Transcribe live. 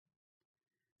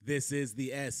This is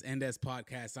the S and S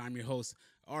podcast. I'm your host,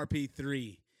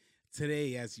 RP3.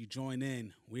 Today, as you join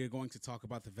in, we are going to talk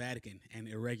about the Vatican and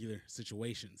irregular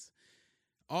situations.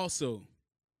 Also,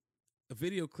 a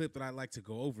video clip that I'd like to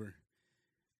go over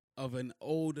of an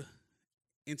old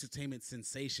entertainment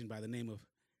sensation by the name of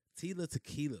Tila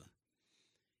Tequila,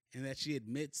 and that she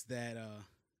admits that,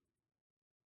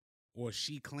 or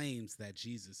she claims that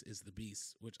Jesus is the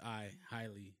beast, which I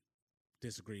highly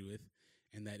disagree with,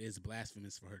 and that is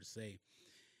blasphemous for her to say.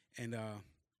 And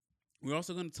we're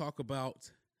also going to talk about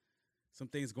some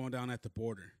things going down at the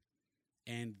border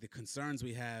and the concerns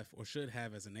we have or should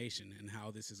have as a nation and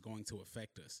how this is going to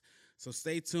affect us. So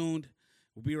stay tuned.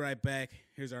 We'll be right back.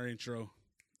 Here's our intro,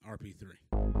 RP3.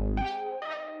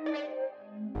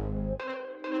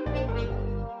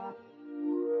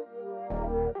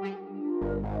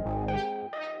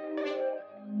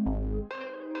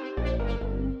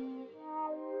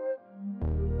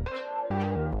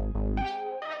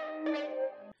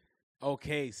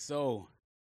 Okay, so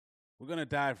we're going to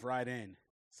dive right in.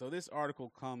 So this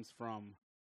article comes from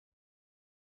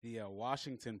the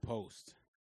Washington Post,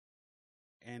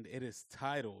 and it is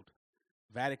titled,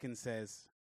 Vatican Says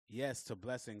Yes to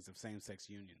Blessings of Same-Sex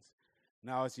Unions.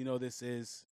 Now, as you know, this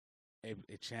is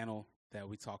a channel that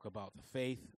we talk about the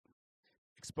faith,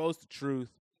 expose the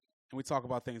truth, and we talk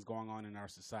about things going on in our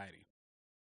society.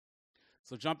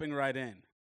 So jumping right in.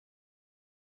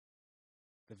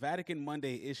 The Vatican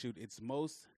Monday issued its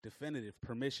most definitive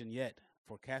permission yet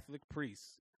for Catholic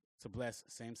priests to bless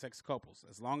same-sex couples,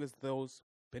 as long as those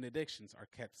benedictions are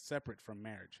kept separate from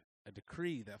marriage. A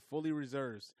decree that fully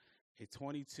reverses a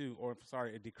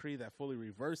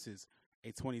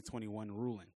 2021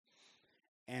 ruling,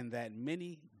 and that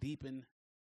many deepen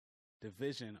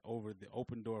division over the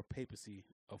open door papacy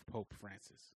of Pope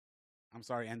Francis.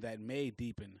 And that may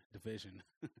deepen division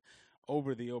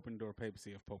over the open door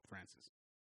papacy of Pope Francis.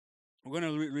 We're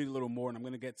going to read a little more, and I'm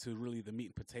going to get to really the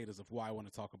meat and potatoes of why I want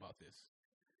to talk about this.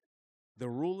 The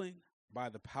ruling by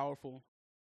the powerful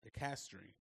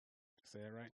dicastery, say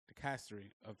that right?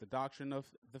 Dicastery of the doctrine of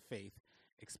the faith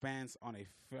expands on a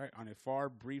far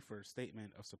briefer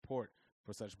statement of support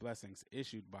for such blessings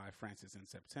issued by Francis in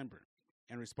September,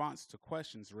 in response to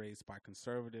questions raised by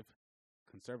conservative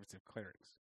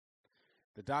clerics.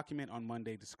 The document on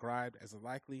Monday, described as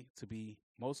likely to be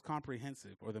the most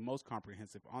comprehensive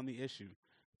on the issue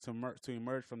to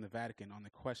emerge from the Vatican on the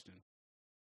question,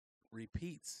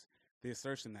 repeats the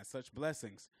assertion that such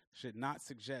blessings should not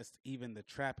suggest even the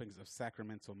trappings of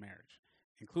sacramental marriage,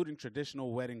 including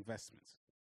traditional wedding vestments.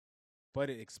 But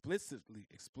it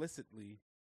explicitly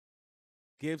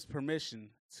gives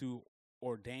permission to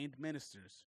ordained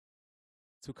ministers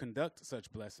to conduct such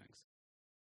blessings,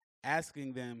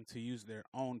 asking them to use their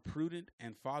own prudent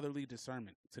and fatherly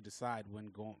discernment to decide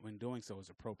when doing so is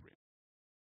appropriate.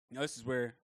 Now, this is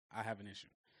where I have an issue.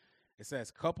 It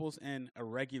says couples in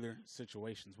irregular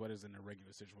situations. What is an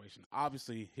irregular situation?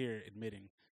 Obviously, here admitting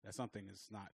that something is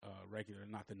not regular,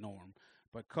 not the norm,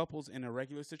 but couples in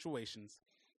irregular situations,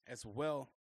 as well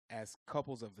as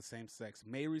couples of the same sex,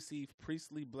 may receive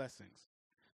priestly blessings,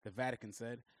 the Vatican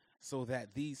said, so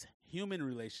that these human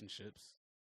relationships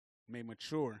may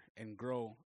mature and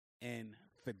grow in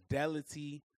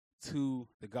fidelity to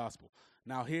the gospel.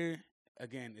 Now, here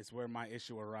again is where my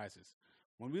issue arises.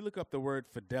 When we look up the word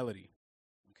fidelity,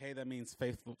 okay, that means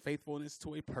faithfulness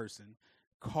to a person,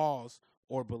 cause,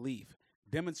 or belief,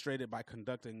 demonstrated by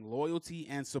conducting loyalty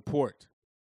and support.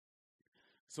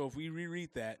 So if we reread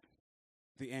that,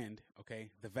 the end,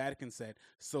 okay, the Vatican said,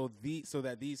 so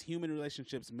that these human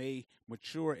relationships may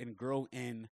mature and grow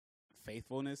in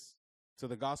faithfulness to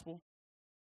the gospel,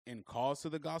 in cause to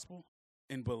the gospel,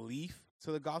 in belief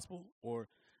to the gospel, or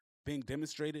being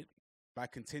demonstrated by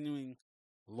continuing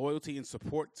loyalty and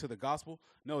support to the gospel.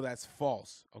 No, that's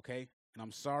false, okay? And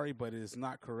I'm sorry, but it is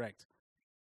not correct.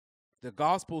 The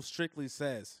gospel strictly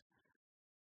says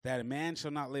that a man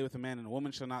shall not lay with a man and a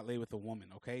woman shall not lay with a woman,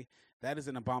 okay? That is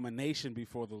an abomination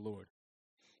before the Lord.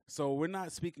 So we're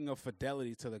not speaking of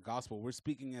fidelity to the gospel. We're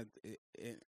speaking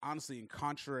honestly in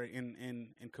contrary,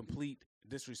 in complete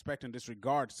disrespect and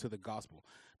disregard to the gospel,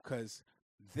 because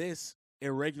this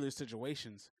irregular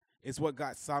situations is what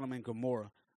got Sodom and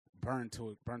Gomorrah burned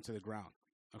to the ground.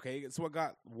 Okay, it's what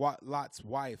got Lot's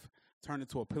wife turned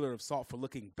into a pillar of salt for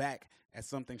looking back at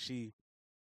something she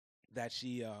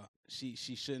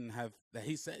shouldn't have. That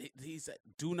he said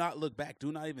do not look back,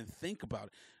 do not even think about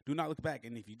it, do not look back,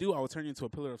 and if you do, I will turn you into a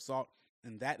pillar of salt.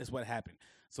 And that is what happened.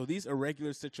 So these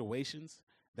irregular situations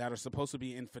that are supposed to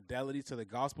be infidelity to the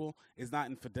gospel is not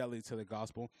infidelity to the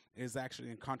gospel. It is actually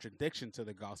in contradiction to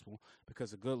the gospel,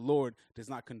 because the good Lord does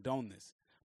not condone this.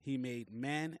 He made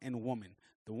man and woman,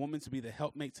 the woman to be the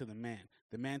helpmate to the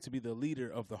man to be the leader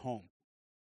of the home.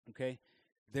 Okay?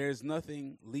 There's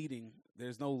nothing leading.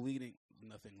 There's no leading.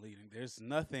 Nothing leading. There's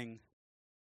nothing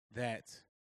that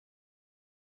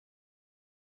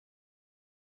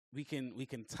we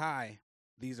can tie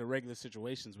these irregular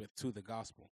situations with to the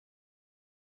gospel.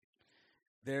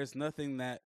 There's nothing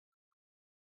that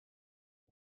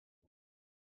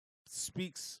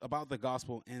speaks about the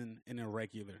gospel in an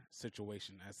irregular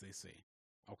situation, as they say.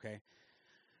 Okay?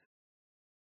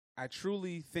 I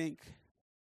truly think,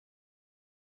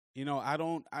 I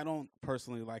don't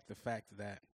personally like the fact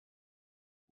that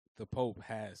the Pope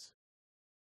has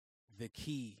the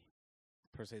key,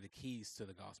 per se, the keys to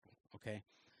the gospel, okay?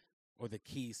 Or the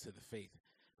keys to the faith.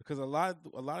 Because a lot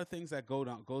of things that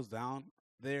goes down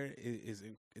there is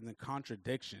in the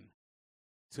contradiction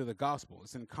to the gospel.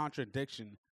 It's in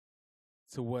contradiction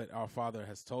to what our Father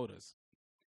has told us.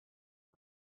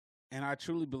 And I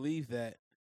truly believe that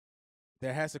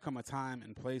there has to come a time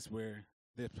and place where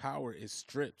the power is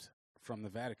stripped from the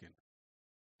Vatican.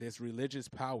 This religious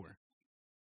power.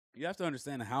 You have to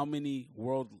understand how many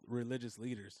world religious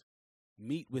leaders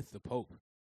meet with the Pope.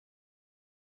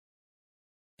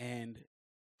 And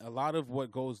a lot of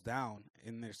what goes down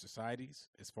in their societies,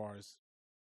 as far as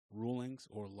rulings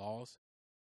or laws,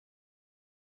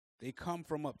 they come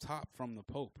from up top, from the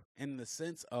Pope, in the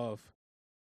sense of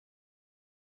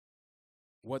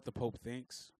what the Pope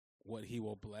thinks, what he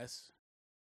will bless.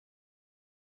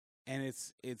 And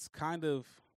it's kind of,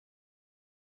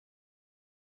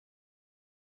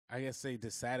 I guess, say,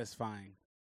 dissatisfying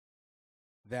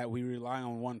that we rely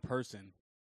on one person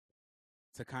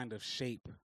to kind of shape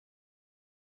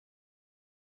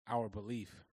our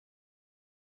belief.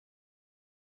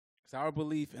 Because our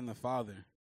belief in the Father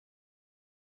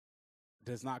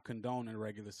does not condone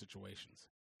irregular situations.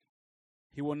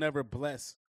 He will never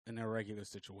bless an irregular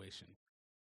situation.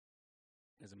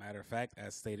 As a matter of fact,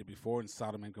 as stated before in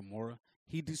Sodom and Gomorrah,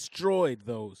 he destroyed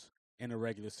those in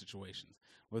irregular situations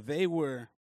where they were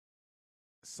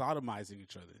sodomizing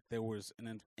each other. There was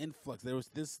an influx. There was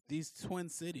these twin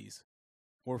cities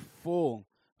were full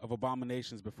of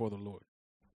abominations before the Lord.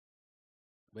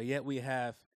 But yet we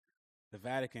have the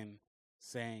Vatican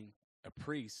saying a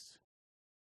priest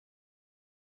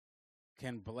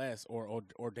can bless, or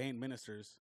ordained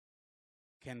ministers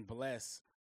can bless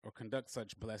or conduct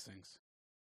such blessings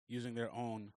using their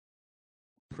own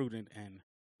prudent and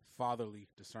fatherly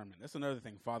discernment. That's another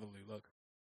thing, fatherly. Look,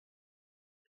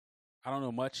 I don't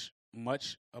know much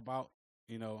about,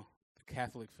 the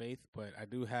Catholic faith, but I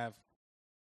do have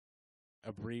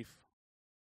a brief,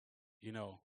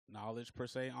 knowledge per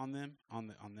se on the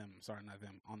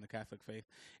Catholic faith.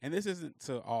 And this isn't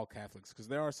to all Catholics, because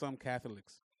there are some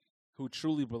Catholics who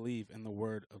truly believe in the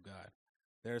Word of God.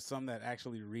 There are some that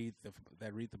actually read the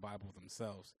Bible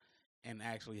themselves and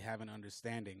actually have an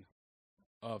understanding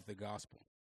of the gospel.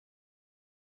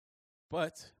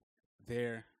 But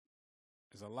there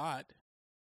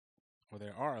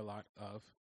are a lot of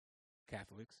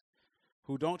Catholics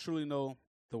who don't truly know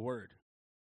the Word.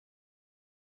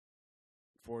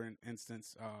 For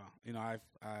instance, I've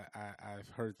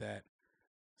heard that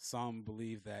some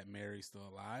believe that Mary's still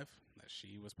alive, that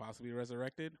she was possibly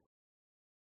resurrected.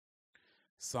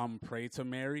 Some pray to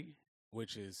Mary,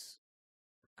 which is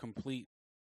complete,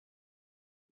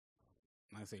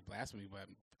 I'm not going to say blasphemy, but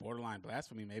borderline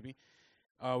blasphemy maybe.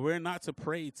 We're not to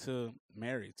pray to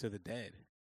Mary, to the dead,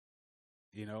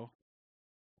 And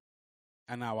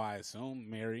now I assume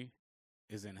Mary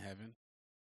is in heaven,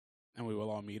 and we will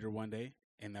all meet her one day,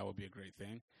 and that will be a great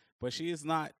thing. But she is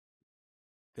not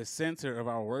the center of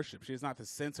our worship. She is not the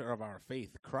center of our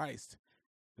faith. Christ,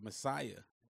 the Messiah,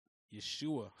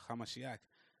 Yeshua, HaMashiach,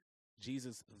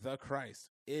 Jesus the Christ,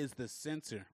 is the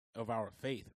center of our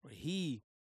faith. He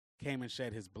came and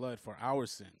shed his blood for our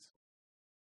sins,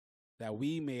 that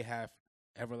we may have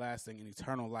everlasting and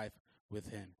eternal life with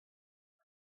him,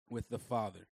 with the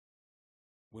Father,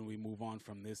 when we move on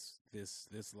from this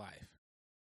life.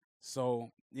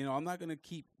 So, I'm not going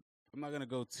to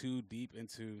go too deep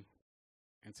into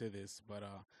this, but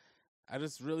I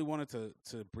just really wanted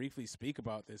to briefly speak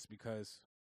about this, because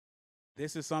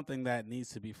this is something that needs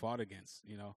to be fought against.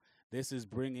 This is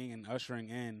bringing and ushering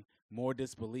in more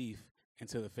disbelief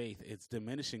into the faith. It's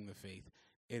diminishing the faith.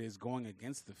 It is going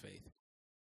against the faith.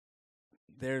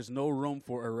 There's no room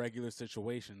for irregular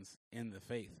situations in the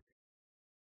faith.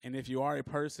 And if you are a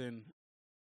person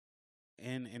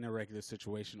in an irregular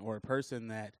situation, or a person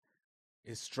that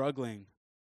is struggling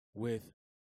with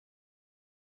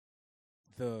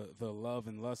the love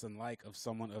and lust and like of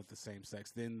someone of the same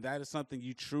sex, then that is something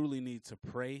you truly need to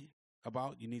pray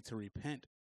about. You need to repent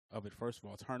of it, first of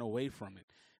all. Turn away from it.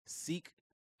 Seek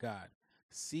God.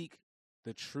 Seek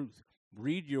the truth.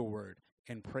 Read your word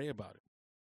and pray about it.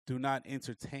 Do not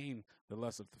entertain the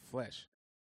lust of the flesh.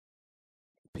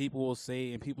 People will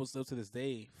say, and people still to this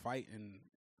day fight in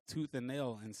tooth and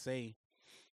nail and say,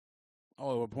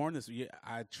 oh, we're born this way.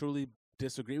 I truly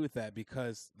disagree with that,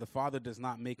 because the Father does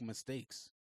not make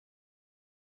mistakes.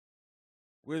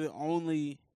 We're the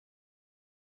only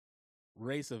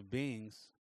race of beings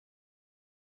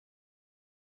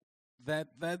that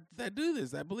do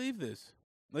this, that believe this.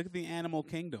 Look at the animal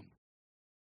kingdom.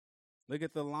 Look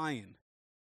at the lion,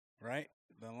 right?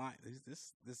 The lion.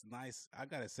 This nice. I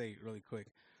gotta say really quick.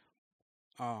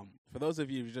 For those of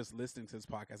you who are just listening to this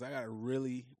podcast, I got a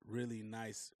really, really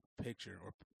nice picture,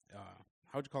 or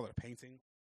how would you call it? A painting?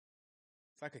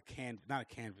 It's like not a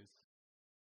canvas.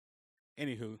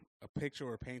 Anywho, a picture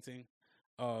or a painting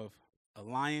of a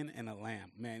lion and a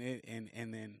lamb. Man,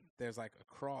 and then there's like a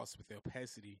cross with the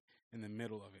opacity in the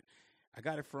middle of it. I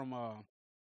got it from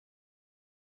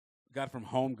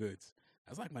Home Goods.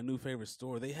 That's like my new favorite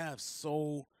store. They have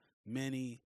so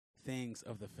many things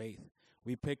of the faith.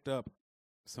 We picked up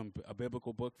a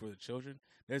biblical book for the children.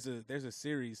 There's a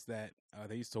series that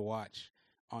they used to watch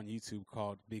on YouTube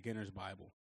called Beginner's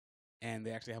Bible, and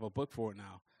they actually have a book for it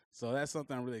now. So that's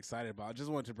something I'm really excited about. I just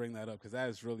wanted to bring that up because that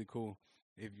is really cool.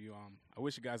 If you I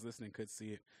wish you guys listening could see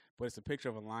it, but it's a picture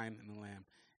of a lion and a lamb,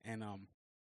 and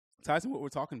ties to what we're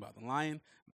talking about. The lion,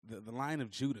 the Lion of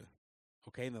Judah,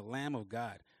 okay, the Lamb of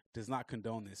God does not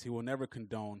condone this. He will never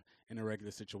condone in a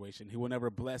regular situation. He will never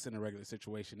bless in a regular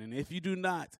situation. And if you do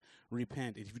not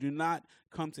repent, if you do not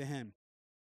come to him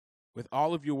with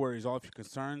all of your worries, all of your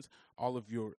concerns, all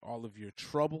of your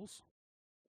troubles,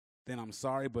 then I'm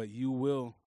sorry, but you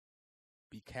will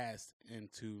be cast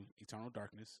into eternal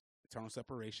darkness, eternal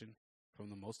separation from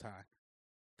the Most High,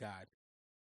 God,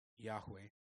 Yahweh.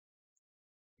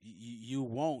 You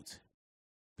won't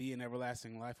be in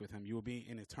everlasting life with him. You will be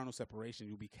in eternal separation.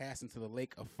 You will be cast into the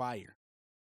lake of fire.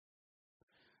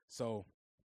 So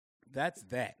that's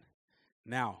that.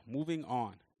 Now, moving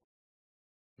on.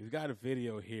 We've got a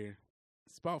video here.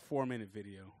 It's about a 4-minute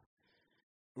video.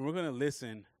 We're going to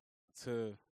listen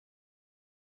to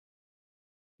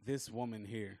this woman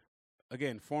here.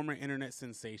 Again, former internet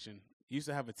sensation. Used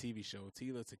to have a TV show,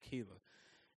 Tila Tequila.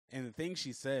 And the thing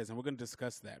she says, and we're going to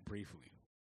discuss that briefly.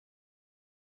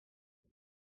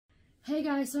 Hey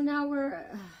guys, so now we're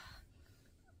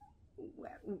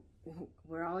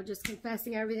all just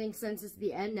confessing everything since it's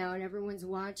the end now, and everyone's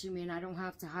watching me, and I don't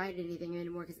have to hide anything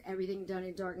anymore because everything done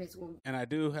in darkness will. And I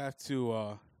do have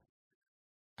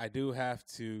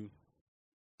to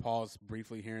pause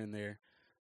briefly here and there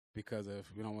because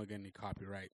we don't want to get any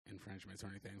copyright infringements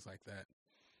or anything like that.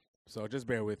 So just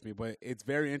bear with me. But it's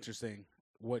very interesting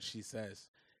what she says,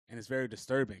 and it's very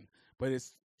disturbing. But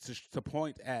it's to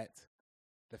point at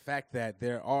the fact that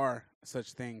there are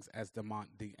such things as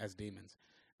demons.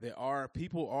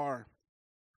 People are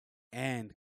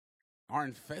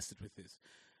infested with this.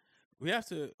 We have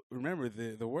to remember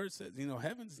the word says,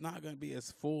 heaven's not going to be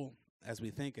as full as we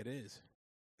think it is.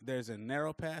 There's a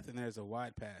narrow path and there's a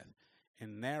wide path.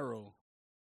 And narrow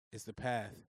is the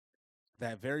path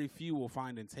that very few will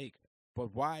find and take.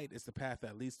 But wide is the path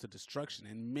that leads to destruction.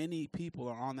 And many people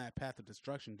are on that path of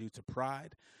destruction due to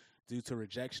pride, due to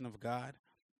rejection of God.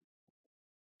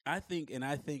 I think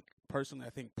personally,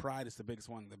 pride is the biggest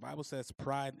one. The Bible says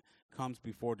pride comes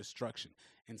before destruction.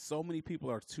 And so many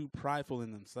people are too prideful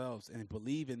in themselves and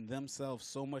believe in themselves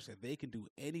so much that they can do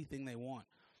anything they want,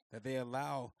 that they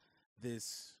allow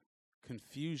this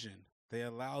confusion, they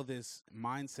allow this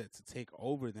mindset to take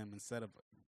over them instead of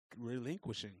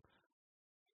relinquishing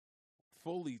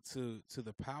fully to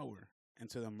the power and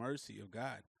to the mercy of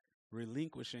God,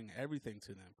 relinquishing everything to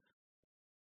them.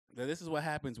 Now, this is what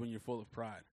happens when you're full of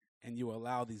pride and you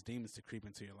allow these demons to creep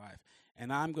into your life.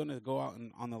 And I'm going to go out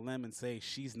on the limb and say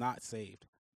she's not saved.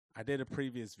 I did a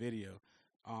previous video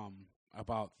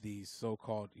about these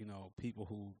so-called, people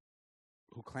who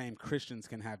claim Christians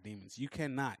can have demons. You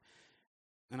cannot.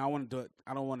 And I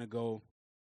don't want to go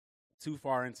too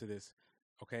far into this,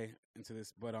 okay?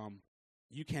 But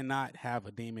you cannot have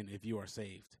a demon if you are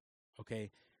saved,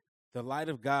 okay? The light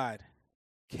of God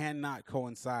cannot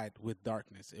coincide with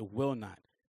darkness. It will not,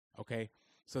 okay?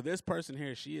 So this person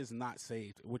here, she is not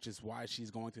saved, which is why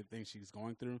she's going through the things she's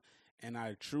going through. And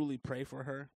I truly pray for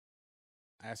her.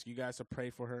 I ask you guys to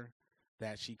pray for her,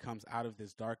 that she comes out of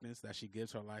this darkness, that she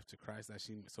gives her life to Christ,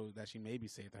 so that she may be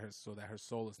saved, so that her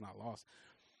soul is not lost.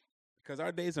 Because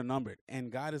our days are numbered,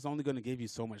 and God is only going to give you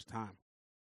so much time.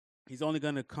 He's only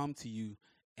going to come to you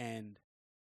and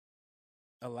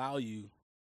allow you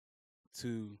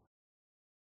to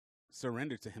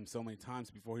surrender to him so many times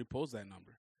before he pulls that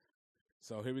number.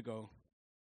 So here we go.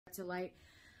 To light.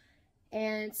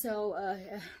 And so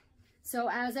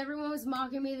as everyone was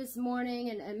mocking me this morning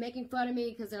and making fun of me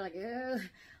because they're like,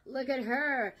 look at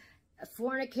her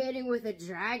fornicating with a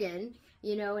dragon,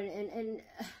 you know, and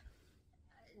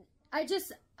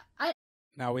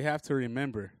Now we have to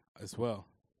remember as well,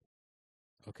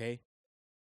 okay,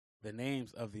 the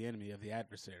names of the enemy, of the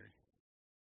adversary.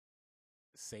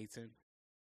 Satan,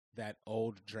 that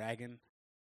old dragon.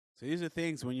 So these are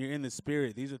things, when you're in the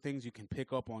spirit, these are things you can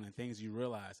pick up on and things you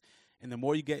realize. And the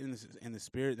more you get in the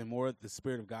spirit, the more the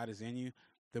Spirit of God is in you,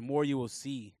 the more you will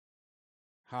see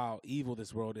how evil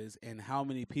this world is and how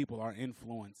many people are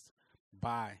influenced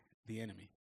by the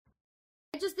enemy.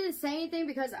 I just didn't say anything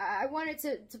because I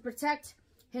wanted to protect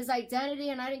his identity,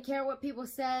 and I didn't care what people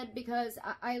said because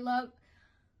I love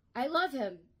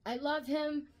him. I love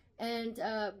him. And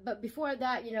but before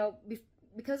that, you know,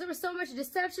 because there was so much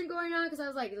deception going on, because I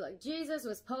was like Jesus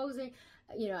was posing,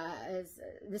 you know, as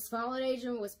this fallen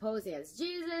angel was posing as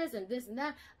Jesus and this and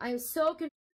that. I am so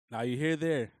confused. Now you hear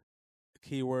there, the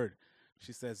key word.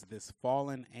 She says this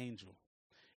fallen angel.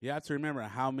 You have to remember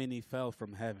how many fell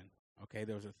from heaven. Okay,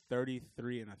 there was a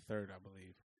 33 and a third, I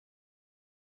believe.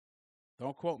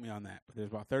 Don't quote me on that, but there's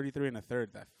about 33 and a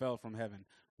third that fell from heaven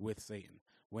with Satan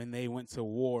when they went to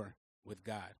war with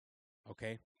God.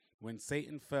 Okay, when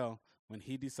Satan fell, when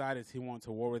he decided he wanted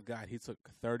to war with God, he took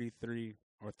 33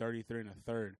 or 33 and a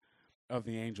third of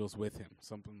the angels with him,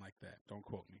 something like that. Don't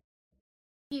quote me.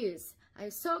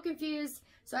 I'm so confused.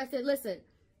 So I said, listen,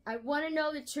 I want to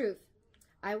know the truth.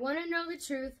 I want to know the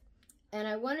truth, and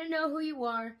I want to know who you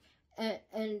are.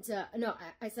 No,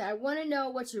 I said, I want to know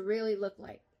what you really look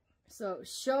like. So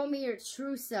show me your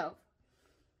true self.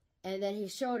 And then he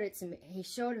showed it to me. He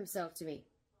showed himself to me.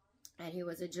 And he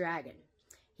was a dragon.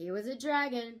 He was a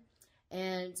dragon.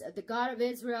 And the God of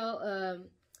Israel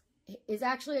is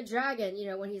actually a dragon, you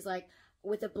know, when he's like,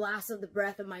 with the blast of the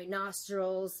breath of my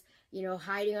nostrils, you know,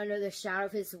 hiding under the shadow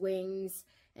of his wings.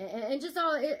 And just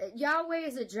all, Yahweh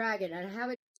is a dragon. And I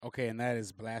have it. Okay, and that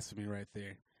is blasphemy right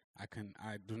there.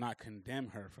 I do not condemn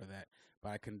her for that, but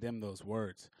I condemn those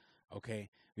words. Okay,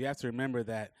 we have to remember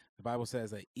that the Bible says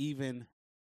that even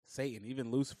Satan, even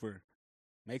Lucifer,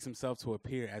 makes himself to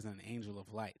appear as an angel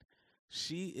of light.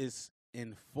 She is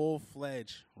in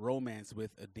full-fledged romance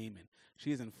with a demon.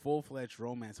 She is in full-fledged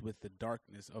romance with the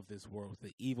darkness of this world,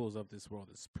 the evils of this world,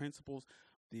 its principles,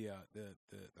 the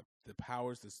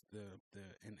powers,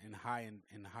 in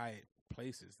high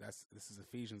places. This is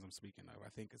Ephesians I'm speaking of. I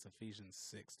think it's Ephesians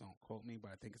 6. Don't quote me,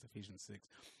 but I think it's Ephesians 6.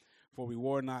 For we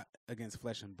war not against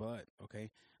flesh and blood,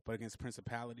 okay, but against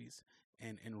principalities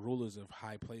and rulers of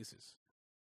high places.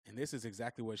 And this is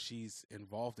exactly what she's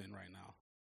involved in right now.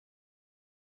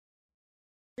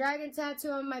 Dragon tattoo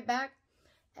on my back.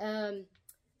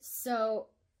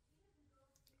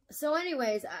 So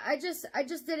anyways, I just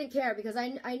didn't care because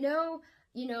I know,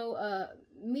 you know,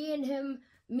 me and him,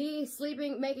 me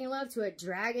sleeping, making love to a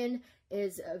dragon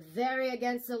is very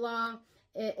against the law.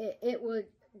 It would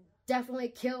definitely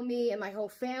kill me and my whole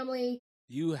family.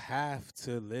 You have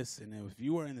to listen. And if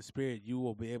you are in the spirit, you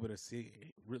will be able to see,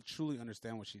 truly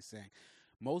understand what she's saying.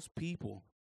 Most people,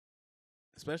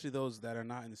 especially those that are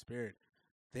not in the spirit,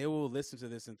 they will listen to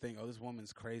this and think, oh, this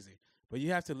woman's crazy. But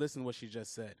you have to listen to what she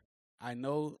just said. I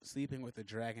know sleeping with a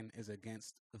dragon is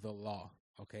against the law,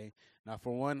 okay? Now,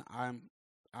 for one, I'm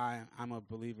a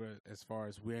believer as far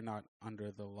as we're not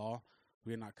under the law.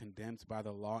 We're not condemned by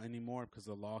the law anymore because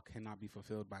the law cannot be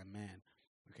fulfilled by man,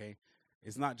 okay?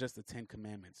 It's not just the 10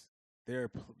 Commandments.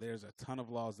 There's a ton of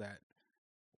laws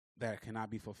that cannot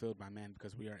be fulfilled by man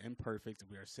because we are imperfect.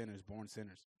 We are sinners, born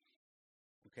sinners,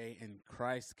 okay? And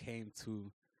Christ came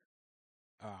to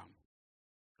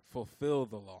fulfill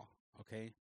the law,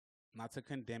 okay? Not to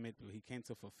condemn it, but he came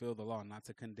to fulfill the law, not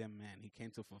to condemn man. He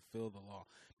came to fulfill the law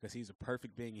because he's a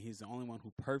perfect being and he's the only one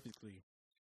who perfectly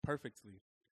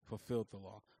fulfilled the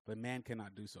law. But man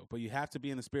cannot do so. But you have to be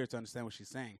in the spirit to understand what she's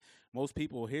saying. Most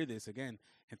people will hear this again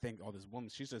and think, oh, this woman,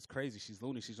 she's just crazy. She's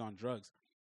loony. She's on drugs.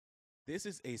 This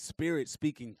is a spirit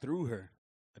speaking through her,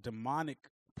 a demonic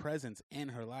presence in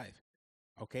her life,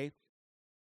 okay?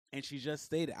 And she just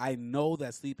stated, I know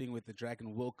that sleeping with the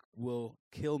dragon will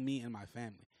kill me and my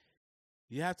family.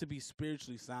 You have to be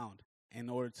spiritually sound in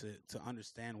order to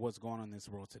understand what's going on in this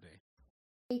world today.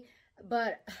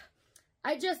 But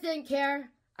I just didn't care.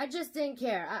 I just didn't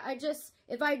care. I just,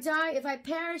 if I die, if I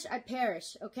perish, I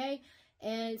perish, okay?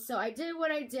 And so I did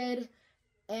what I did,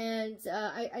 and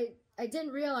I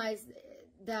didn't realize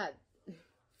that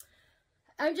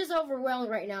I'm just overwhelmed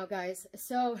right now, guys.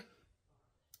 So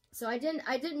I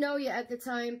didn't know you at the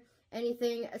time,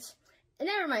 anything.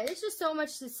 Never mind. It's just so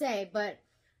much to say, but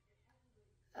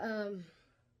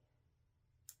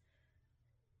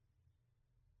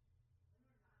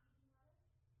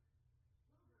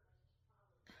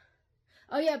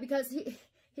oh yeah, because he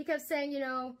kept saying,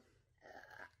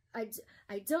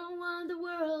 I don't want the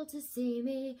world to see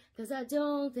me because I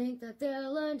don't think that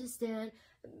they'll understand.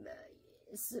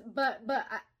 But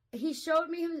he showed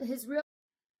me his real.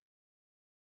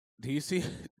 Do you see?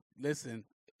 Listen,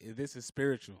 this is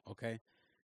spiritual, okay?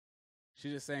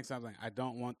 She's just saying something. I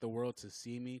don't want the world to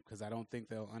see me because I don't think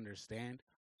they'll understand.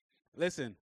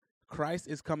 Listen, Christ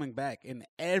is coming back, and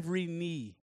every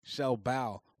knee shall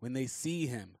bow when they see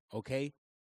him, okay?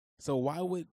 So why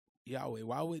would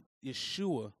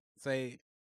Yeshua say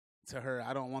to her,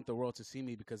 I don't want the world to see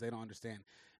me because they don't understand?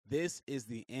 This is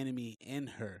the enemy in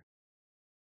her.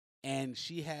 And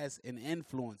she has an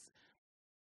influence,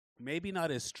 maybe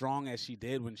not as strong as she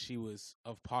did when she was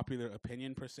of popular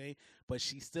opinion per se, but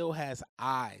she still has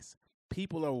eyes.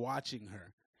 People are watching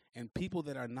her, and people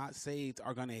that are not saved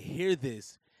are going to hear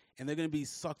this, and they're going to be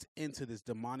sucked into this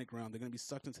demonic realm. They're going to be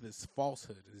sucked into this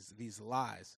falsehood, these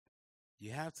lies.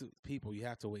 You have to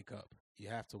wake up. You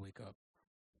have to wake up.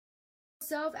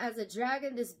 Self as a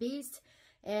dragon, this beast,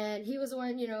 and he was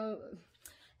one,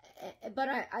 but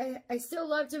I still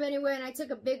loved him anyway, and I took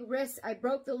a big risk. I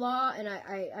broke the law, and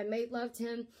I made love to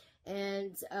him,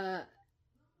 and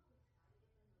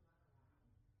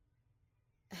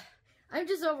I'm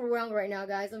just overwhelmed right now,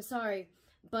 guys. I'm sorry,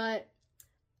 but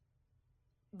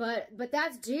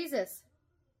that's Jesus.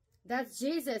 That's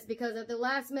Jesus, because at the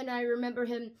last minute, I remember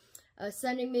him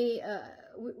sending me,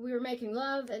 we were making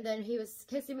love, and then he was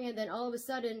kissing me, and then all of a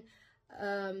sudden,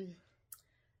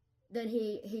 then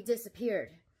he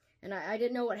disappeared. And I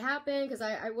didn't know what happened because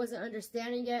I wasn't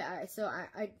understanding it. I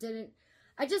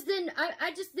just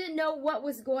didn't know what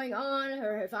was going on,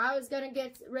 or if I was gonna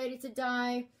get ready to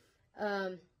die.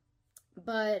 But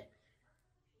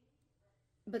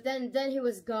then he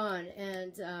was gone,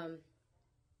 and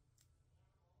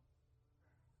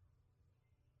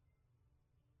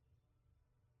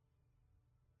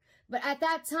but at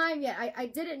that time, yeah, I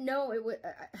didn't know it was.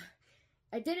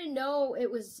 I didn't know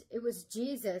it was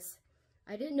Jesus.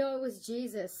 I didn't know it was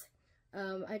Jesus.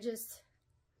 But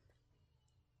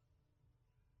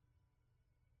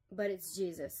it's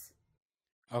Jesus.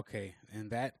 Okay,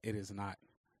 and that it is not.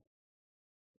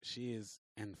 She is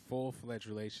in full-fledged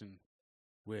relation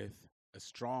with a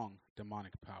strong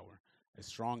demonic power, a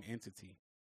strong entity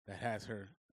that has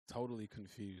her totally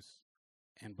confused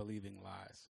and believing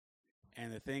lies.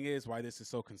 And the thing is, why this is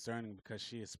so concerning, because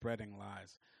she is spreading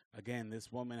lies. Again, this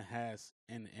woman has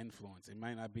an influence. It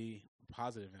might not be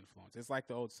positive influence. It's like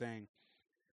the old saying,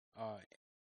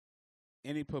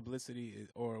 any publicity,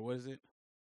 or what is it?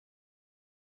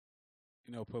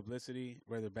 Publicity,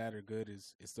 whether bad or good,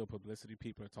 is still publicity.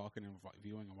 People are talking and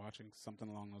viewing and watching, something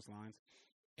along those lines.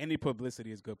 Any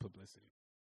publicity is good publicity.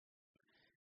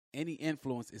 Any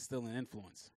influence is still an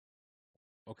influence.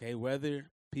 Okay, whether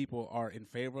people are in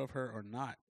favor of her or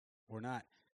not,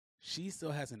 she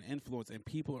still has an influence, and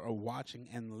people are watching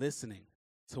and listening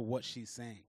to what she's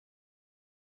saying.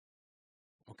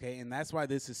 Okay, and that's why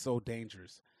this is so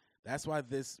dangerous. That's why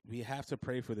we have to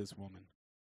pray for this woman.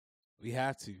 We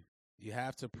have to. You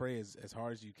have to pray as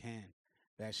hard as you can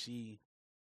that she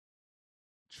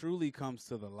truly comes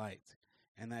to the light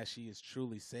and that she is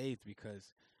truly saved,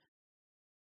 because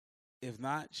if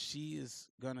not, she is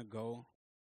going to go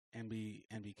and be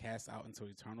cast out into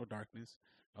eternal darkness,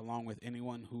 along with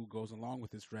anyone who goes along with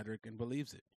this rhetoric and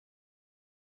believes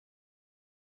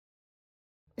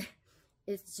it.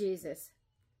 It's Jesus.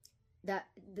 That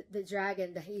the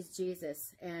dragon, that he's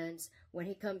Jesus, and when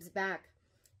he comes back,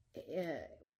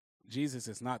 Jesus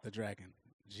is not the dragon.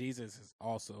 Jesus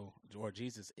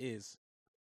is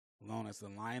known as the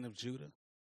Lion of Judah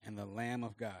and the Lamb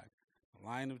of God. The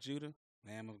Lion of Judah,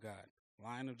 Lamb of God.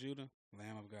 Lion of Judah,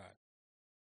 Lamb of God.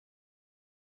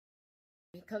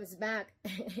 He comes back.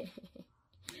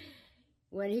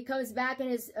 When he comes back in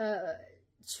his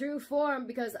true form,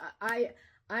 because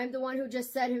I'm the one who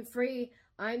just set him free.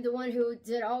 I'm the one who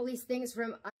did all these things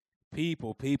from.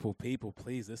 People,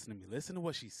 please listen to me. Listen to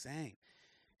what she's saying.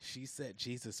 She set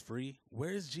Jesus free.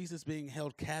 Where is Jesus being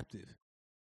held captive?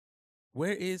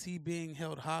 Where is he being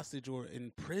held hostage or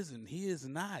in prison? He is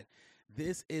not.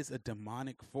 This is a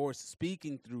demonic force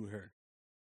speaking through her.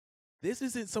 This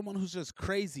isn't someone who's just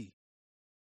crazy.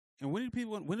 And when are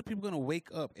people going to wake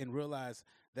up and realize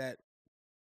that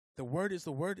the word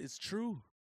is true?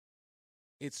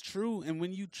 It's true. And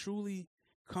when you truly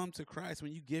come to Christ,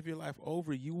 when you give your life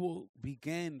over, you will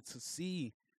begin to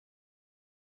see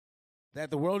that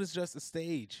the world is just a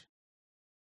stage.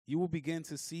 you will begin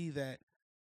to see that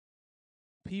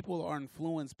people are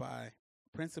influenced by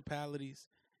principalities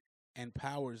and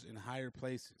powers in higher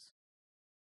places.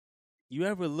 You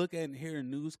ever look at and hear a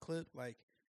news clip like,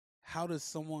 how does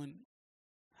someone,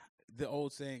 the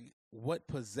old saying, what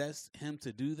possessed him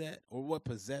to do that, or what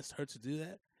possessed her to do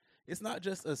that? It's not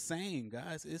just a saying,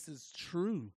 guys. This is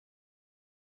true.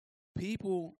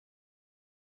 People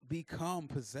become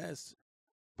possessed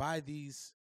by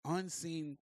these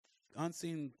unseen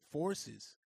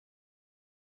forces.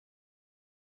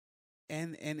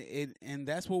 And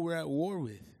that's what we're at war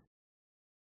with.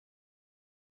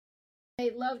 I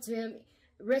made love to him,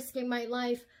 risking my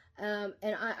life, and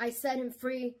I set him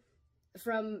free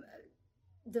from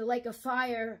the lake of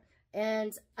fire,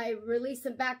 and I released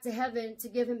him back to heaven to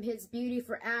give him his beauty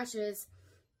for ashes.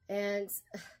 And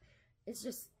it's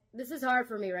just, this is hard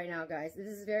for me right now, guys. This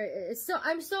is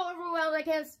I'm so overwhelmed. I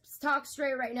can't talk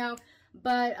straight right now.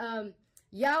 But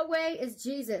Yahweh is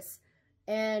Jesus,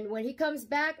 and when he comes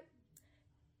back,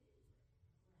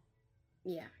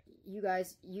 yeah, you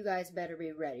guys better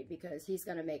be ready, because he's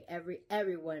gonna make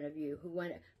every one of you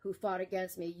who fought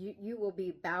against me, you will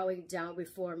be bowing down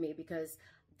before me, because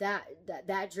that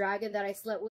dragon that I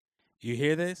slept with. You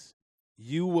hear this?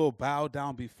 You will bow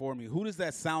down before me. Who does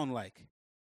that sound like?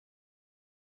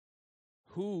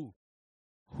 Who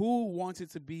wanted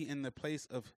to be in the place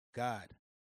of God?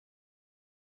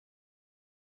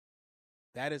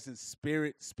 That is in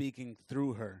spirit speaking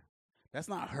through her. That's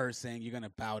not her saying you're going to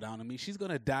bow down to me. She's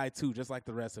going to die too, just like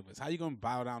the rest of us. How are you going to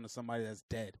bow down to somebody that's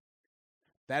dead?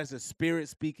 That is a spirit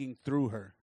speaking through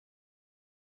her.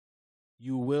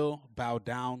 You will bow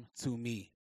down to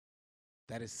me.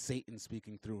 That is Satan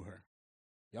speaking through her.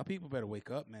 Y'all people better wake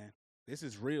up, man. This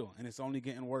is real, and it's only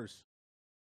getting worse.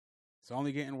 It's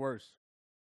only getting worse.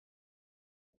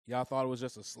 Y'all thought it was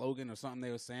just a slogan or something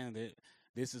they were saying that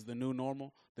this is the new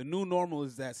normal. The new normal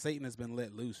is that Satan has been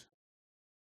let loose.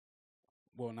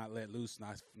 Well, not let loose,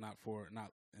 not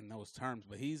in those terms,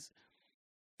 but he's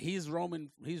roaming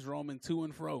to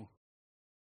and fro.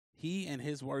 He and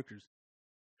his workers.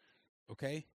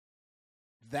 Okay?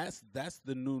 That's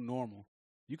the new normal.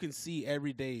 You can see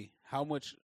every day how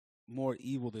much more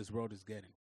evil this world is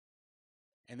getting.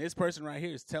 And this person right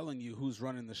here is telling you who's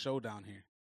running the show down here.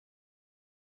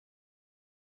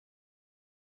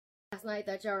 Last night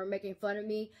that y'all were making fun of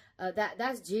me,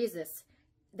 that's Jesus.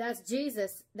 That's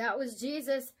Jesus. That was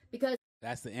Jesus, because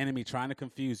that's the enemy trying to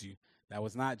confuse you. That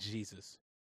was not Jesus.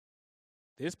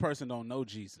 This person don't know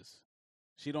Jesus.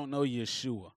 She don't know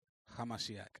Yeshua,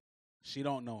 Hamashiach. She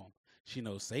don't know him. She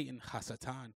knows Satan,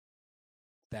 Hasatan,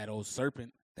 that old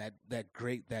serpent, that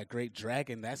great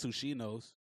dragon. That's who she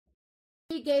knows.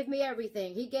 He gave me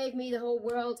everything. He gave me the whole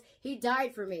world. He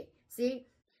died for me. See?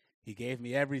 He gave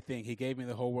me everything. He gave me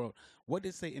the whole world. What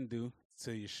did Satan do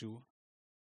to Yeshua?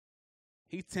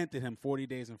 He tempted him 40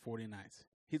 days and 40 nights.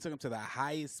 He took him to the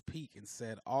highest peak and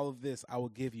said, all of this I will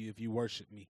give you if you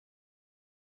worship me.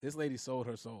 This lady sold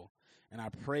her soul. And I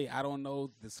pray, I don't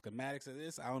know the schematics of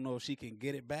this. I don't know if she can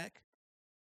get it back.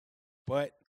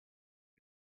 But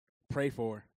pray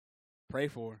for her. Pray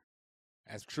for her.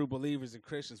 As true believers and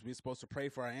Christians, we're supposed to pray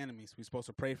for our enemies. We're supposed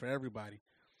to pray for everybody.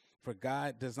 For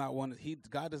God does not want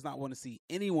to see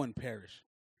anyone perish.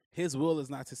 His will is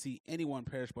not to see anyone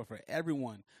perish, but for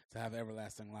everyone to have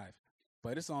everlasting life.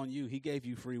 But it's on you. He gave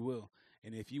you free will.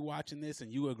 And if you're watching this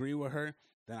and you agree with her,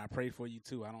 then I pray for you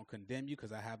too. I don't condemn you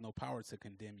because I have no power to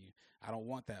condemn you. I don't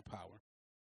want that power.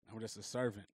 I'm just a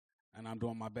servant, and I'm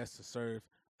doing my best to serve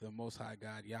the Most High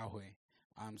God, Yahweh.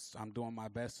 I'm doing my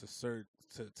best to serve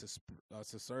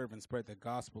and spread the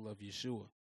gospel of Yeshua,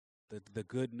 the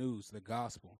good news, the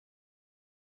gospel.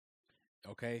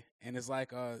 Okay, and it's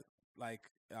like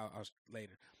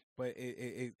later, but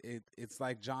it's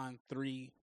like John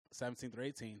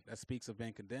 3:17-18 that speaks of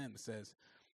being condemned. It says,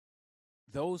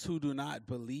 those who do not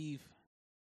believe,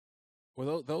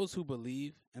 or those who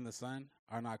believe in the Son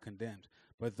are not condemned,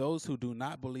 but those who do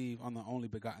not believe on the only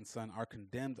begotten Son are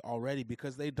condemned already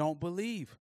because they don't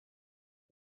believe.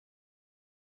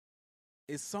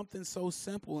 It's something so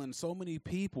simple, and so many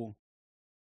people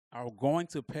are going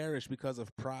to perish because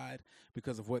of pride,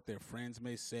 because of what their friends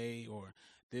may say, or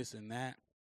this and that.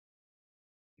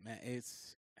 Man,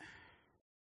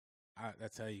 I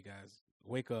tell you guys,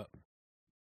 wake up.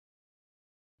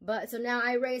 But so now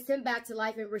I raised him back to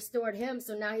life and restored him.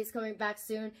 So now he's coming back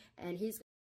soon, and he's.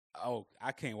 Oh,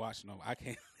 I can't watch I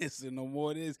can't listen no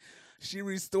more of this. She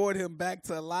restored him back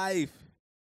to life.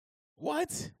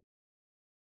 What?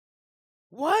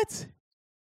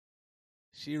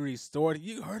 She restored.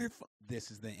 You heard it. This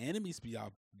is the enemy speak,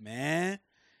 y'all, man.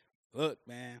 Look,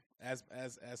 man. As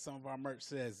some of our merch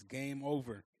says, game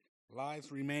over.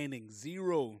 Lives remaining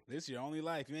 0. This your only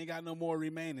life. You ain't got no more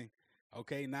remaining.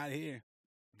 Okay, not here.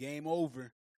 Game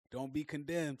over. Don't be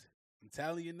condemned. I'm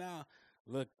telling you now.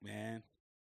 Look, man,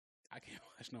 I can't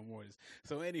watch no more of this.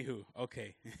 So, anywho,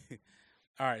 okay.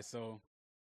 All right, so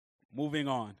moving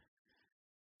on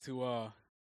to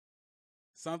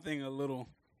something a little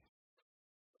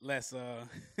less a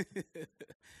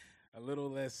little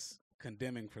less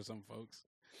condemning for some folks.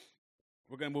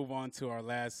 We're going to move on to our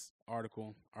last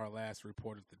article, our last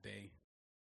report of the day.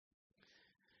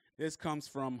 This comes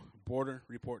from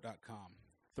borderreport.com.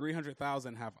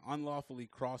 300,000 have unlawfully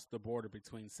crossed the border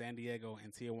between San Diego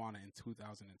and Tijuana in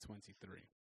 2023.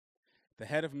 The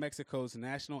head of Mexico's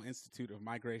National Institute of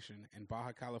Migration in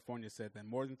Baja California said that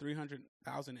more than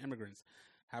 300,000 immigrants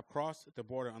have crossed the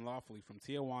border unlawfully from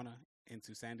Tijuana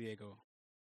into San Diego,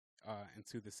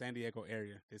 into the San Diego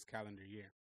area this calendar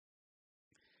year.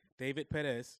 David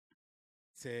Perez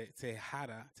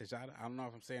Tejada, I don't know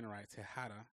if I'm saying it right,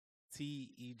 Tejada,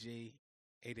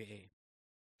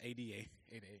 ADA,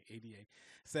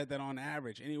 said that on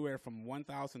average, anywhere from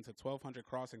 1,000 to 1,200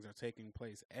 crossings are taking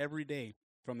place every day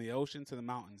from the ocean to the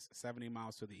mountains, 70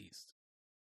 miles to the east.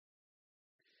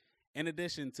 In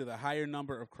addition to the higher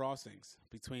number of crossings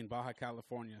between Baja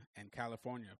California and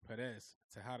California, Perez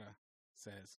Tejada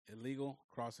says illegal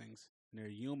crossings near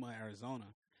Yuma,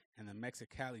 Arizona, and the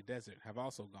Mexicali Desert have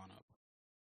also gone up.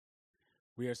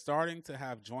 We are starting to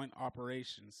have joint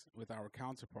operations with our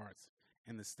counterparts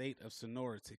in the state of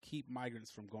Sonora to keep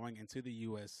migrants from going into the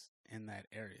U.S. in that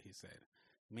area, he said.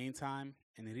 Meantime,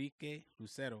 Enrique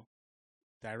Lucero,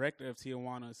 director of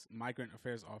Tijuana's Migrant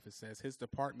Affairs Office, says his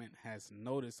department has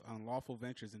noticed unlawful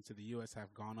ventures into the U.S.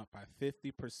 have gone up by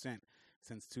 50%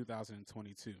 since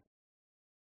 2022.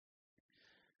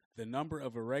 The number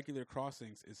of irregular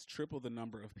crossings is triple the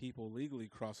number of people legally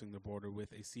crossing the border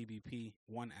with a CBP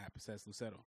One app, says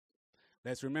Lucero.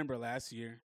 Let's remember last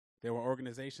year, there were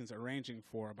organizations arranging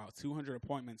for about 200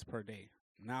 appointments per day.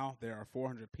 Now there are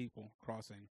 400 people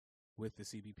crossing with the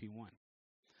CBP One.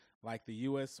 Like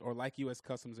U.S.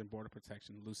 Customs and Border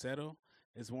Protection, Lucero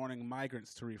is warning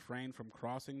migrants to refrain from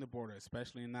crossing the border,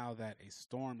 especially now that a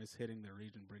storm is hitting the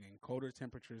region, bringing colder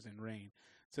temperatures and rain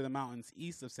to the mountains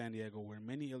east of San Diego, where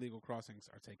many illegal crossings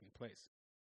are taking place.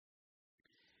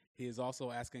 He is also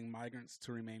asking migrants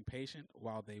to remain patient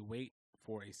while they wait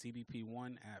for a CBP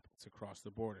One app to cross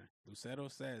the border. Lucero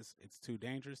says it's too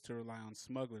dangerous to rely on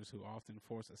smugglers who often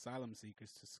force asylum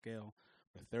seekers to scale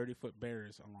the 30-foot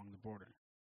barriers along the border.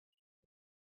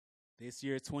 This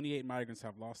year, 28 migrants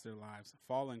have lost their lives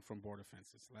falling from border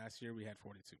fences. Last year, we had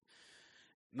 42.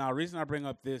 Now, the reason I bring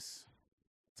up this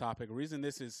topic, the reason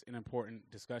this is an important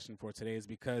discussion for today is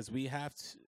because we have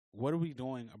to, what are we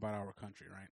doing about our country,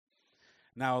 right?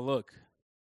 Now, look,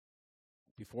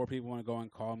 before people want to go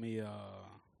and call me a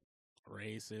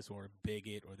racist or a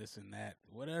bigot or this and that,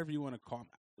 whatever you want to call me,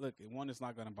 look, one is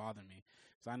not going to bother me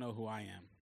because I know who I am.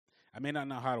 I may not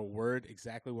know how to word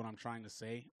exactly what I'm trying to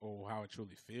say or how I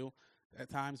truly feel at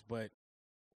times, but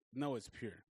no, it's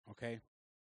pure, okay?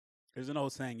 There's an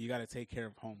old saying, you got to take care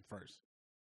of home first.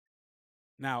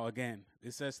 Now, again,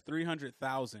 it says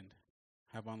 300,000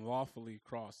 have unlawfully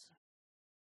crossed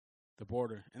the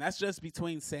border, and that's just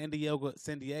between San Diego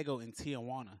and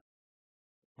Tijuana.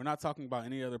 We're not talking about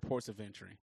any other ports of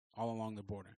entry all along the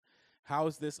border. How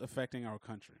is this affecting our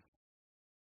country?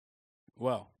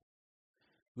 Well,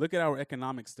 look at our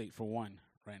economic state for one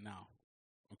right now,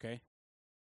 okay?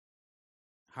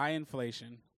 High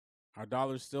inflation. Our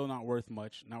dollar's still not worth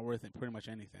much, not worth pretty much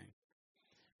anything.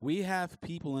 We have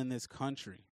people in this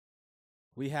country.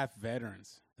 We have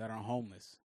veterans that are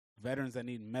homeless, veterans that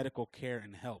need medical care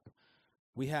and help.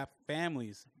 We have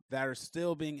families that are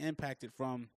still being impacted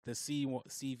from the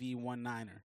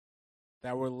CV-19er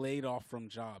that were laid off from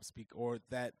jobs or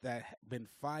that been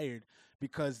fired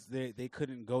because they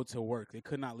couldn't go to work. They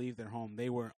could not leave their home. They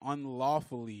were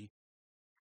unlawfully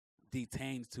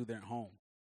detained to their home.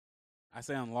 I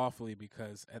say unlawfully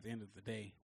because at the end of the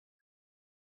day,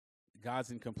 God's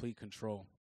in complete control.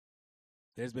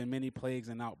 There's been many plagues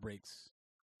and outbreaks,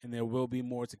 and there will be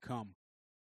more to come.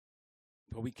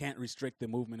 But we can't restrict the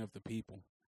movement of the people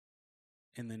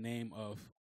in the name of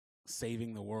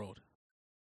saving the world.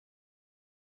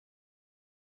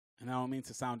 And I don't mean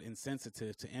to sound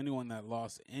insensitive to anyone that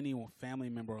lost any family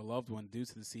member or loved one due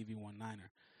to the CV-19er.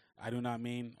 I do not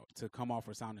mean to come off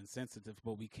or sound insensitive,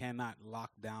 but we cannot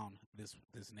lock down this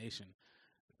nation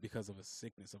because of a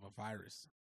sickness, of a virus.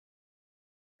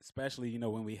 Especially,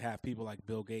 when we have people like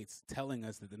Bill Gates telling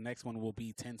us that the next one will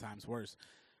be 10 times worse.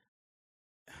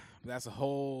 That's a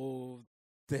whole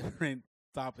different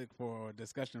topic for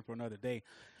discussion for another day.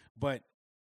 But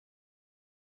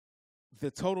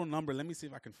the total number, let me see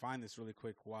if I can find this really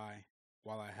quick while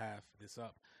I have this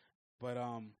up. But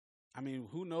I mean,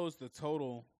 who knows the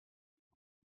total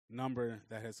number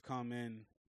that has come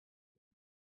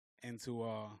into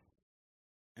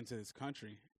this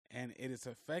country, and it is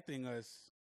affecting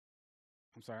us.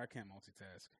 I'm sorry, I can't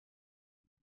multitask.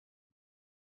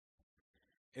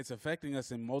 It's affecting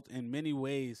us in many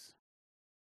ways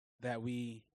that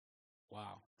we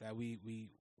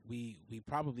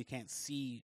probably can't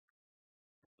see,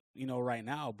 right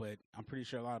now, but I'm pretty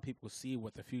sure a lot of people see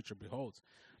what the future beholds.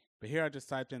 But here I just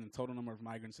typed in the total number of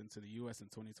migrants into the U.S. in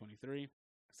 2023. It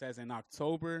says in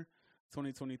October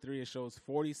 2023, it shows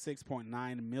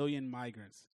 46.9 million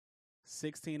migrants,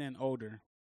 16 and older.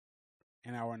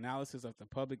 And our analysis of the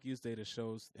public use data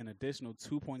shows an additional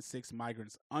 2.6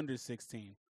 migrants under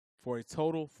 16 for a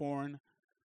total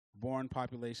foreign-born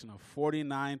population of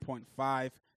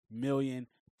 49.5 million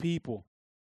people.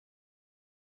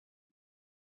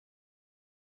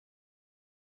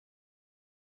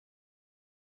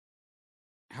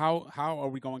 How are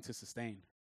we going to sustain?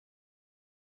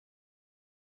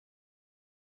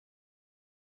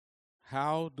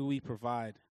 How do we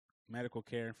provide medical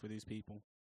care for these people?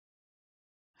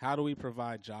 How do we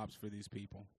provide jobs for these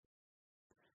people?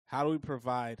 How do we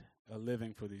provide a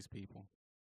living for these people?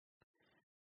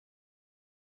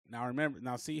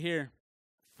 Now see here,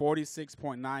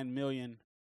 46.9 million,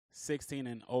 16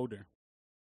 and older.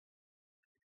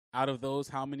 Out of those,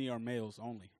 how many are males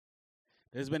only?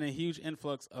 There's been a huge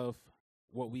influx of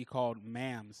what we called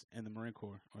MAMs in the Marine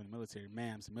Corps or the military,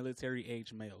 MAMs, military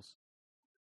age males,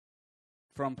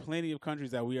 from plenty of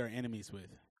countries that we are enemies with.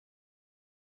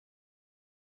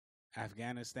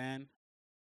 Afghanistan,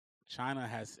 China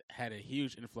has had a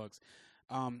huge influx.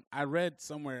 I read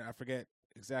somewhere, I forget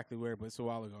exactly where, but it's a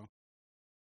while ago,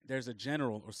 there's a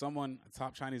general or someone, a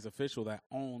top Chinese official that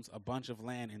owns a bunch of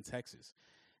land in Texas.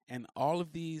 And all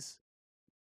of these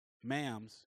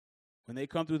MAMs, when they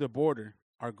come through the border,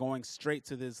 are going straight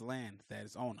to this land that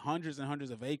is owned, hundreds and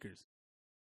hundreds of acres.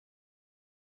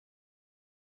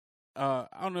 I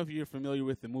don't know if you're familiar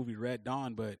with the movie Red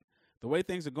Dawn, but the way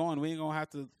things are going, we ain't going to have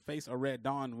to face a Red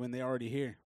Dawn when they're already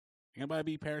here.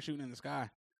 Anybody be parachuting in the sky?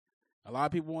 A lot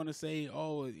of people want to say,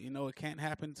 oh, it can't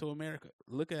happen to America.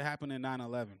 Look at what happened in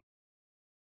 9/11.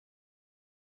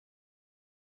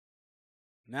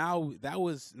 Now, that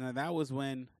was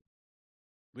when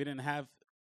we didn't have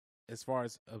as far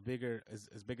as as big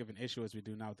of an issue as we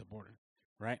do now at the border,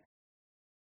 right?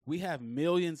 We have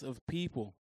millions of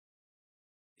people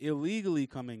illegally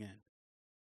coming in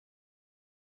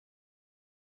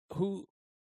who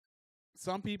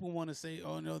some people want to say,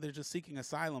 oh, no, they're just seeking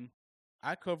asylum.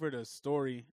 I covered a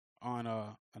story on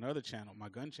another channel, my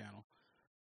gun channel.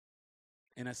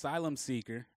 An asylum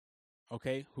seeker,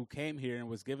 okay, who came here and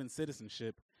was given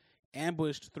citizenship,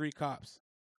 ambushed 3 cops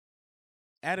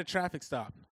at a traffic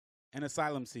stop, an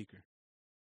asylum seeker.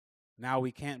 Now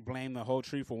we can't blame the whole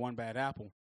tree for one bad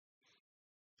apple,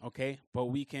 okay? But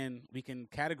we can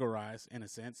categorize, in a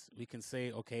sense. We can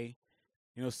say, okay,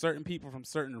 certain people from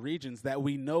certain regions that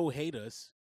we know hate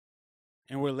us,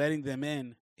 and we're letting them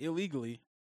in illegally.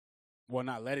 Well,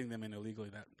 not letting them in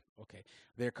illegally.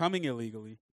 They're coming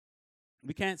illegally.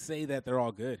 We can't say that they're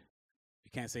all good. We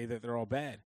can't say that they're all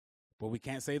bad. But we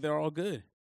can't say they're all good,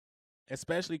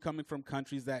 especially coming from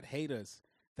countries that hate us,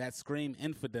 that scream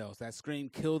infidels, that scream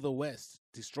kill the West,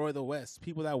 destroy the West,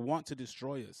 people that want to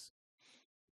destroy us.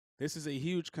 This is a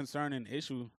huge concern and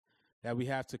issue that we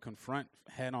have to confront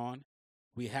head on.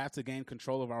 We have to gain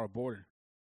control of our border.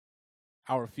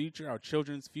 Our future, our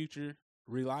children's future,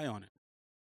 rely on it.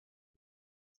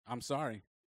 I'm sorry,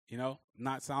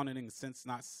 not sounding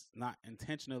not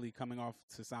intentionally coming off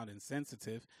to sound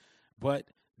insensitive, but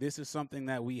this is something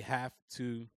that we have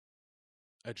to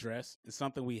address. It's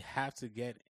something we have to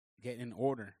get in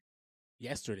order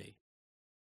yesterday.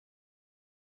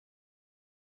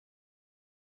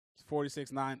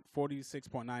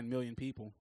 46.9 million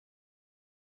people.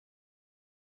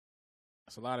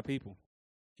 That's a lot of people.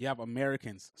 You have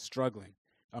Americans struggling,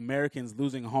 Americans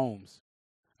losing homes,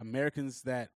 Americans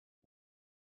that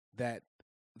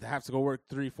have to go work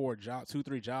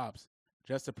 2-3 jobs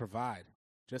just to provide,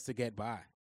 just to get by.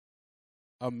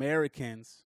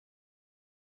 Americans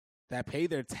that pay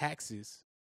their taxes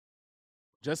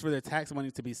just for their tax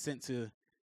money to be sent to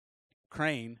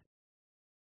Ukraine,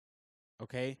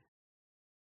 okay,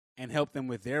 and help them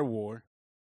with their war.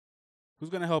 Who's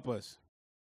going to help us?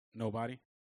 Nobody.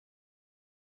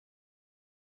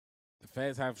 The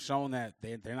feds have shown that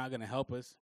they're not going to help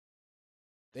us.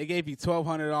 They gave you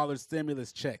 $1,200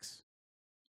 stimulus checks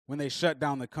when they shut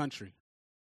down the country.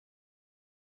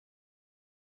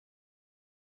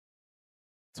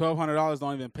 $1,200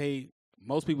 don't even pay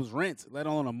most people's rent, let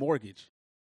alone a mortgage.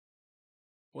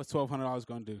 What's $1,200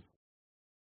 going to do?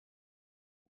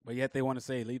 But yet they want to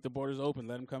say, leave the borders open,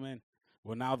 let them come in.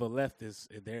 Well, now the left is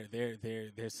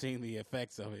they're seeing the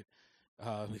effects of it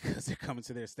because they're coming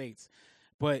to their states.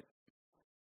 But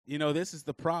this is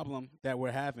the problem that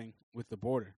we're having with the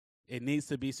border. It needs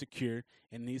to be secure.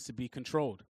 It needs to be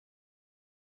controlled.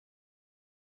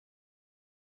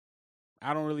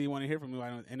 I don't really want to hear from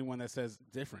anyone that says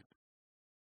different,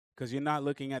 because you're not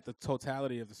looking at the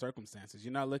totality of the circumstances.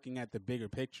 You're not looking at the bigger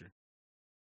picture.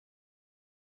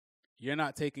 You're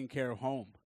not taking care of home.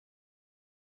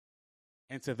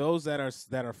 And to those that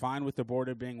are fine with the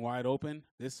border being wide open,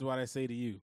 this is what I say to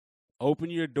you. Open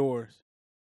your doors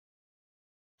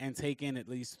and take in at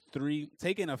least 3,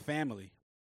 take in a family.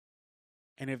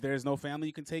 And if there's no family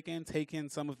you can take in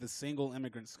some of the single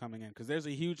immigrants coming in, because there's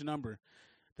a huge number.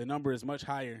 The number is much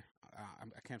higher.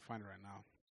 I can't find it right now.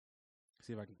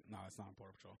 See if I can. No, it's not on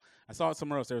Border Patrol. I saw it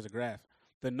somewhere else. There was a graph.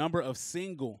 The number of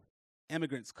single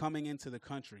immigrants coming into the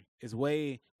country is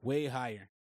way, way higher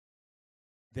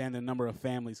than the number of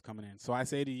families coming in. So I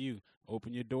say to you,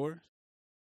 open your doors,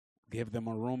 give them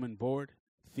a room and board,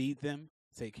 feed them,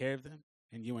 take care of them,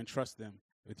 and you entrust them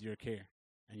with your care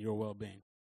and your well-being.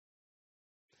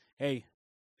 Hey,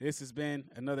 this has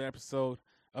been another episode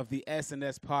of the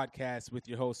S&S Podcast with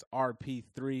your host,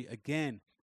 RP3. Again,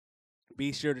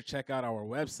 be sure to check out our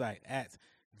website at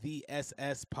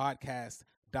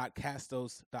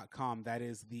thesspodcast.castos.com. That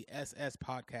is the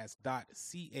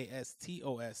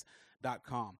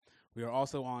ssspodcast.castos.com. We are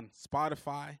also on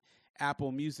Spotify,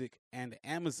 Apple Music, and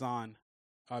Amazon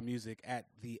Music at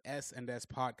the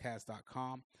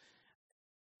sndspodcast.com.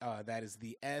 That is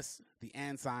the &s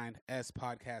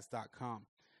podcast.com.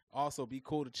 Also, be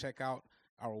cool to check out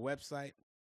our website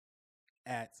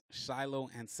at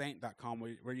shilohandsaint.com,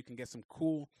 where you can get some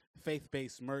cool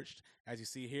faith-based merch. As you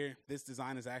see here, this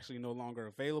design is actually no longer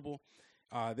available.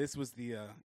 This was the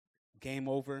Game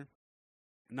Over,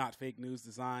 Not Fake News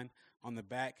design on the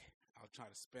back. I'll try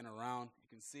to spin around. You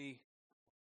can see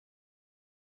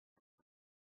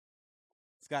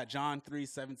it's got John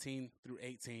 3:17 through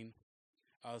 18,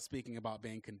 speaking about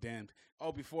being condemned.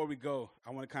 Oh, before we go,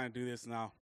 I want to kind of do this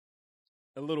now.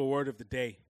 A little word of the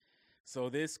day. So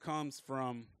this comes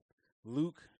from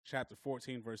Luke chapter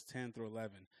 14, verse 10 through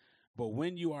 11. But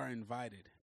when you are invited,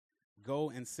 go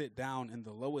and sit down in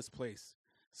the lowest place,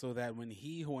 so that when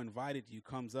he who invited you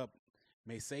comes up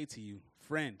may say to you,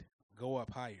 friend, go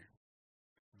up higher.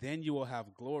 Then you will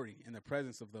have glory in the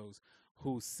presence of those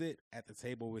who sit at the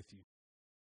table with you.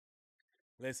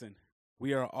 Listen,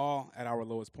 we are all at our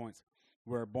lowest points.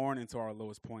 We're born into our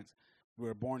lowest points.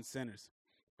 We're born sinners.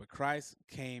 But Christ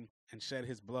came and shed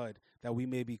his blood that we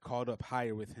may be called up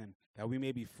higher with him, that we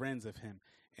may be friends of him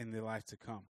in the life to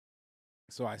come.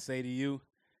 So I say to you,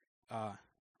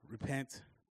 repent,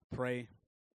 pray,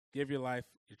 give your life,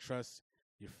 your trust,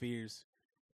 your fears,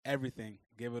 everything,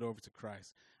 give it over to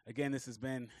Christ. Again, this has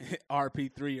been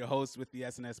RP3, your host with the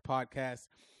S&S Podcast.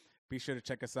 Be sure to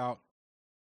check us out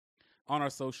on our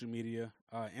social media.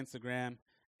 Instagram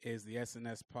is the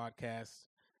S&S Podcast.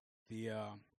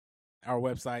 Our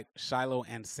website,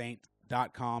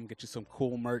 shilohandsaint.com. Get you some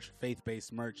cool merch,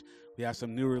 faith-based merch. We have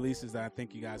some new releases that I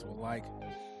think you guys will like.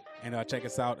 And check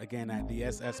us out again at the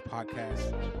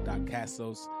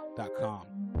ssspodcast.castos.com.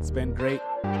 It's been great.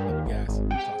 Love you guys. Talk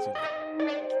to you later.